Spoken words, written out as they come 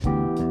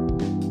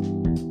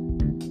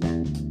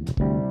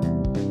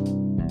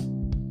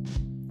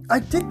I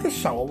did this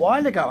song a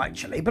while ago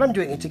actually, but I'm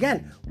doing it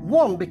again.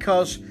 One,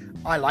 because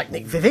I like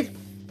Nick Vivid,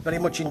 very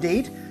much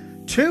indeed.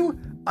 Two,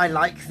 I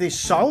like this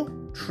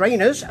song,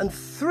 Trainers. And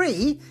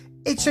three,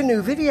 it's a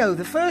new video.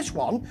 The first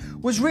one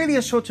was really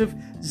a sort of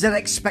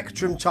ZX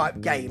Spectrum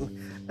type game,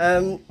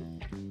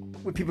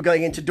 with people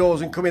going into doors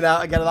and coming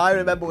out again. And I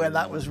remember when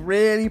that was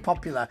really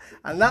popular,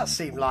 and that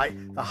seemed like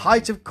the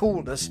height of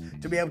coolness,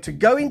 to be able to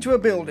go into a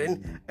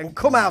building and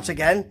come out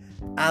again,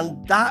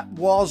 and that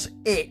was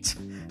it.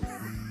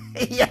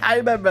 Yeah, I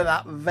remember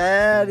that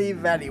very,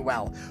 very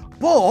well.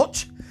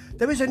 But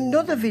there is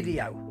another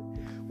video,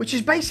 which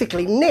is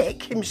basically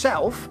Nick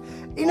himself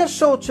in a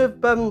sort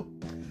of,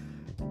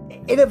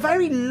 in a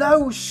very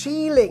low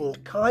ceiling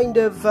kind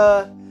of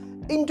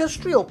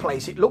industrial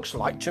place, it looks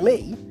like to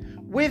me,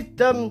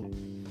 with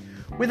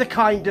a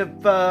kind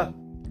of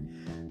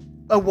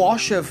a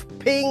wash of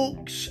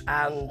pinks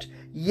and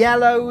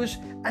yellows,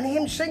 and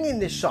him singing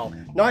this song.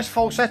 Nice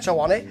falsetto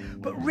on it,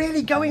 but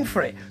really going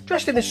for it.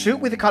 Dressed in a suit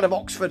with a kind of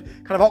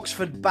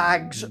Oxford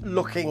bags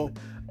looking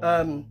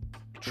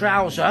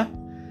trouser,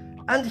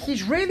 and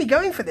he's really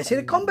going for this in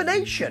a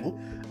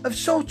combination of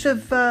sort of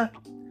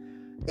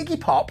Iggy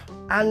Pop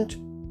and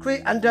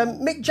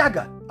Mick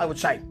Jagger, I would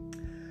say.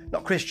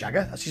 Not Chris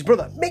Jagger, that's his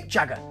brother. Mick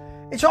Jagger.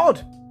 It's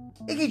odd.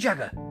 Iggy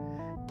Jagger.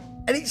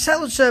 And it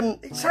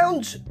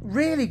sounds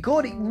really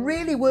good. It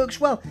really works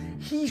well.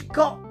 He's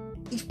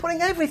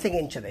putting everything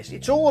into this.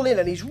 It's all in,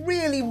 and he's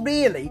really,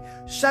 really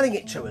selling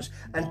it to us.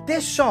 And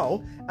this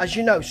song, as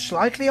you know,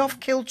 slightly off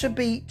kilter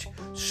beat,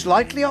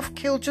 slightly off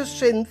kilter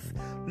synth,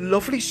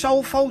 lovely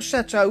soul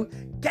falsetto,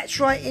 gets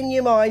right in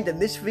your mind, and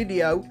this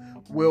video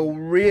will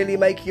really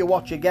make you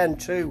watch again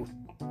too.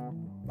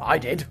 I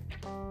did.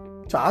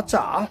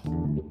 Ta-ta.